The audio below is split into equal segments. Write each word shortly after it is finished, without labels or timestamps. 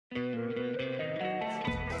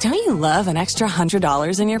Don't you love an extra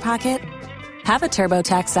 $100 in your pocket? Have a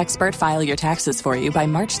TurboTax expert file your taxes for you by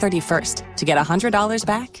March 31st to get $100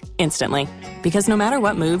 back instantly. Because no matter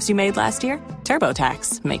what moves you made last year,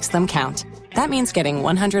 TurboTax makes them count. That means getting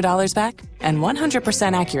 $100 back and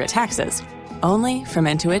 100% accurate taxes, only from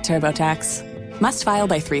Intuit TurboTax. Must file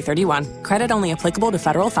by 3/31. Credit only applicable to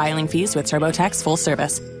federal filing fees with TurboTax full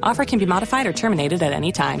service. Offer can be modified or terminated at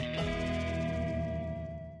any time.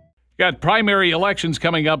 Got primary elections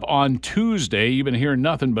coming up on Tuesday. You've been hearing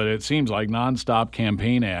nothing but it seems like nonstop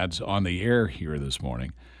campaign ads on the air here this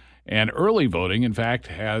morning. And early voting, in fact,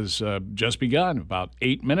 has just begun about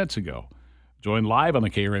 8 minutes ago. Joined live on the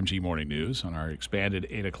KRMG Morning News on our expanded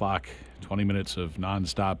 8 o'clock, 20 minutes of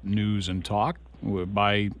nonstop news and talk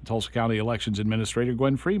by Tulsa County Elections Administrator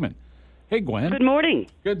Gwen Freeman. Hey, Gwen. Good morning.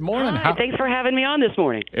 Good morning. Hi, thanks for having me on this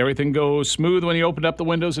morning. Everything goes smooth when you opened up the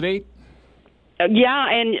windows at 8? Yeah,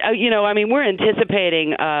 and, we're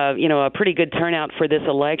anticipating, a pretty good turnout for this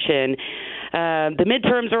election. The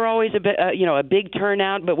midterms are always a big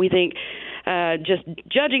turnout, but we think just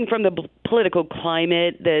judging from the political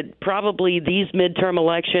climate that probably these midterm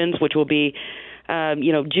elections, which will be,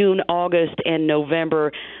 June, August, and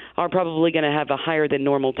November, are probably going to have a higher than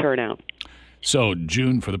normal turnout. So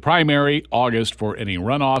June for the primary, August for any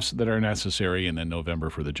runoffs that are necessary, and then November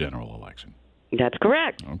for the general election. That's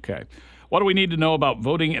correct. Okay. What do we need to know about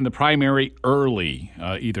voting in the primary early,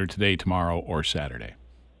 either today, tomorrow, or Saturday?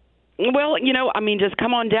 Well, just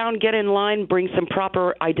come on down, get in line, bring some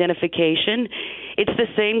proper identification. It's the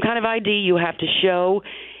same kind of ID you have to show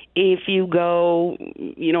if you go,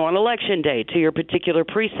 on election day to your particular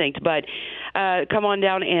precinct. But come on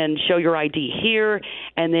down and show your ID here,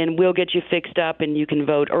 and then we'll get you fixed up and you can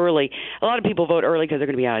vote early. A lot of people vote early because they're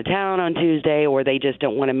going to be out of town on Tuesday, or they just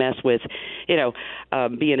don't want to mess with,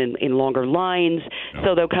 being in longer lines. No.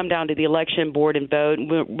 So they'll come down to the election board and vote.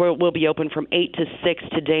 We'll be open from 8 to 6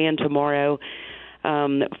 today and tomorrow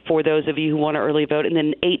for those of you who want to early vote, and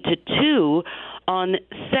then 8 to 2 on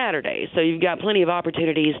Saturday. So you've got plenty of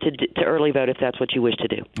opportunities to early vote if that's what you wish to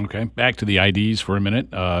do. Okay. Back to the IDs for a minute.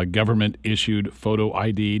 Government-issued photo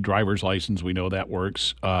ID, driver's license, we know that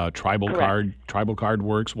works. Tribal card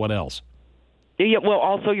works. What else? Yeah, well,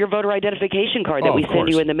 also your voter identification card that we send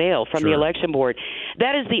you in the mail from the election board.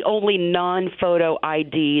 That is the only non-photo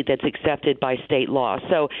ID that's accepted by state law.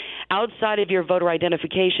 So outside of your voter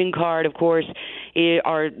identification card, of course,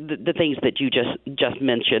 are the things that you just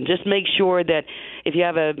mentioned. Just make sure that if you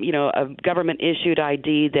have a government-issued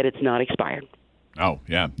ID that it's not expired. Oh,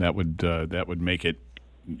 yeah, that would make it,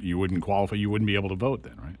 you wouldn't qualify, you wouldn't be able to vote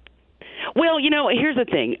then, right? Well, here's the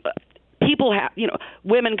thing. People have,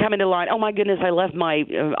 women come into line, oh, my goodness, I left my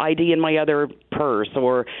ID in my other purse,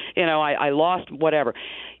 or, I lost whatever.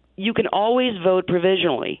 You can always vote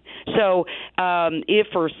provisionally. So if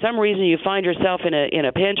for some reason you find yourself in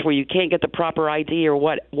a pinch where you can't get the proper ID or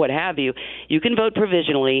what have you, you can vote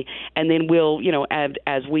provisionally, and then we'll,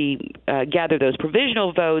 as we gather those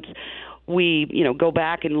provisional votes, we, go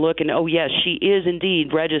back and look and, oh, yes, she is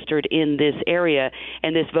indeed registered in this area,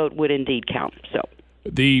 and this vote would indeed count. So.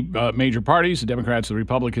 The major parties, the Democrats, the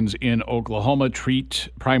Republicans in Oklahoma, treat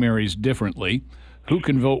primaries differently. Who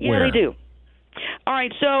can vote where? Yeah, they do. All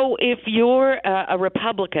right, so if you're a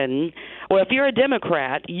Republican or if you're a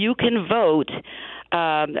Democrat, you can vote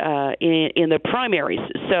in the primaries.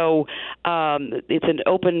 So it's an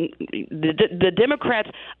open. The Democrats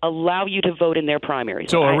allow you to vote in their primaries.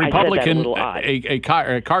 So a Republican,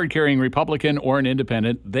 a card-carrying Republican or an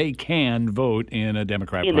independent, they can vote in a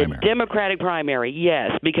Democrat primary. In the Democratic primary,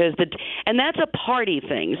 yes, because and that's a party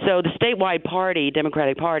thing. So the statewide party,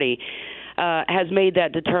 Democratic Party, has made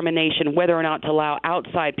that determination whether or not to allow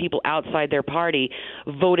people outside their party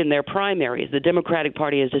vote in their primaries. The Democratic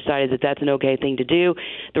Party has decided that that's an okay thing to do.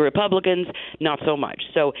 The Republicans, not so much.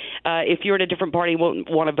 So if you're in a different party and won't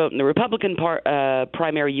want to vote in the Republican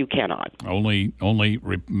primary, you cannot. Only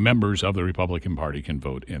members of the Republican Party can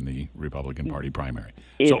vote in the Republican Party primary.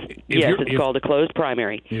 It's called a closed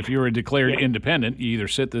primary. If you're a declared independent, you either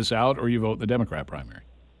sit this out or you vote in the Democrat primary.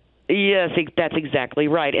 Yes, that's exactly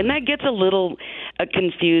right. And that gets a little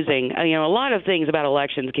confusing. A lot of things about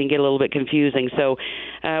elections can get a little bit confusing. So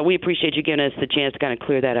we appreciate you giving us the chance to kind of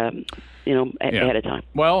clear that up, ahead of time.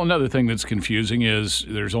 Well, another thing that's confusing is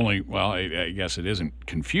I guess it isn't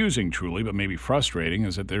confusing truly, but maybe frustrating,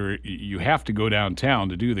 is that you have to go downtown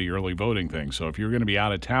to do the early voting thing. So if you're going to be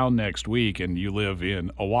out of town next week and you live in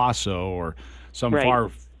Owasso or some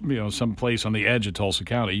some place on the edge of Tulsa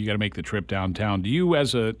County, you got to make the trip downtown. Do you,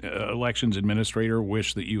 as a elections administrator,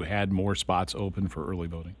 wish that you had more spots open for early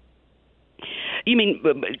voting? You mean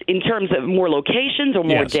in terms of more locations or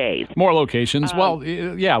more days? More locations.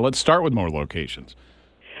 Let's start with more locations.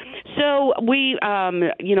 So we,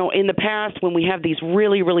 in the past, when we have these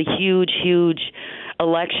really, really huge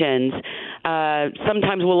elections,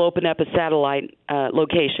 sometimes we'll open up a satellite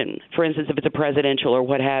location. For instance, if it's a presidential or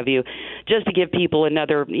what have you, just to give people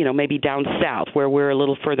another, maybe down south where we're a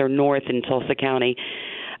little further north in Tulsa County.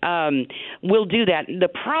 We'll do that. The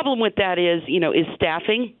problem with that is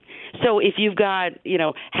staffing. So if you've got,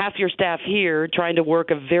 half your staff here trying to work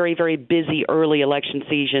a very, very busy early election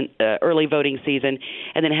season, early voting season,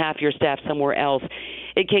 and then half your staff somewhere else,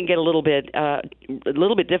 it can get a little bit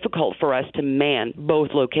difficult for us to man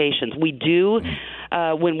both locations. We do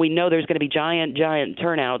when we know there's going to be giant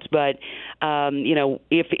turnouts, but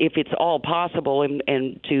if it's all possible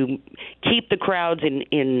and to keep the crowds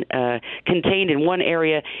contained in one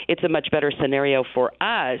area, it's a much better scenario for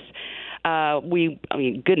us.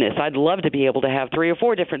 Goodness, I'd love to be able to have 3 or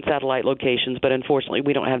 4 different satellite locations, but unfortunately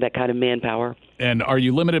we don't have that kind of manpower. And are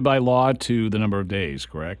you limited by law to the number of days,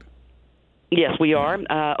 correct? Yes, we are.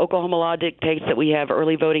 Oklahoma law dictates that we have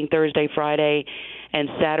early voting Thursday, Friday, and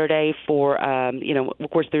Saturday for,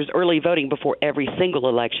 of course, there's early voting before every single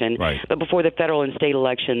election. Right. But before the federal and state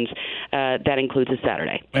elections, that includes a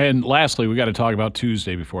Saturday. And lastly, we got to talk about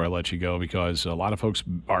Tuesday before I let you go, because a lot of folks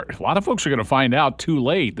are going to find out too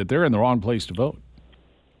late that they're in the wrong place to vote.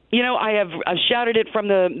 I've shouted it from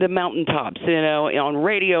the mountaintops, on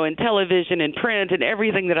radio and television and print and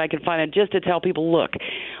everything that I could find, just to tell people, look,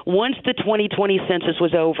 once the 2020 census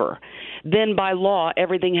was over, then by law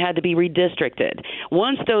everything had to be redistricted.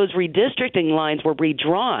 Once those redistricting lines were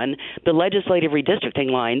redrawn, the legislative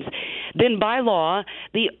redistricting lines, then by law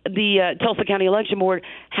the Tulsa County Election Board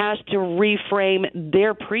has to reframe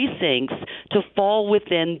their precincts to fall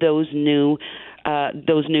within those new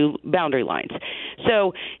boundary lines.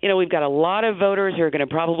 So, we've got a lot of voters who are going to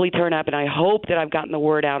probably turn up, and I hope that I've gotten the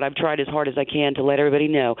word out. I've tried as hard as I can to let everybody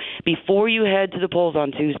know. Before you head to the polls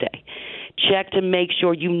on Tuesday, check to make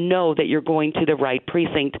sure you know that you're going to the right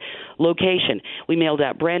precinct location. We mailed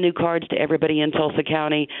out brand new cards to everybody in Tulsa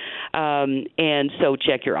County, and so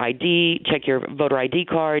check your ID, check your voter ID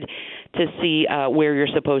card to see where you're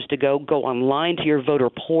supposed to go. Go online to your voter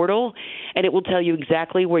portal, and it will tell you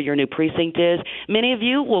exactly where your new precinct is. Many of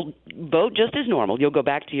you will vote just as normal. You'll go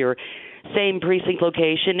back to your same precinct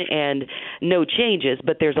location and no changes,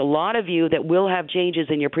 but there's a lot of you that will have changes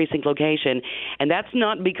in your precinct location, and that's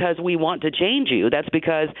not because we want to change you. That's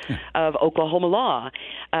because of Oklahoma law,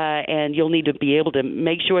 and you'll need to be able to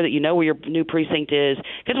make sure that you know where your new precinct is,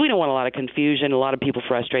 because we don't want a lot of confusion, a lot of people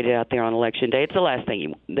frustrated out there on Election Day. It's the last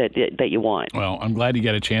thing that you want. Well, I'm glad you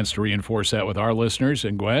got a chance to reinforce that with our listeners.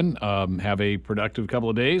 And Gwen, have a productive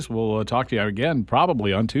couple of days. We'll talk to you again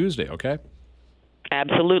probably on Tuesday, okay?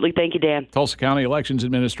 Absolutely. Thank you, Dan. Tulsa County Elections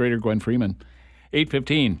Administrator Gwen Freeman.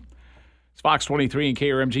 8:15. It's Fox 23 and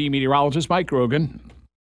KRMG meteorologist Mike Grogan.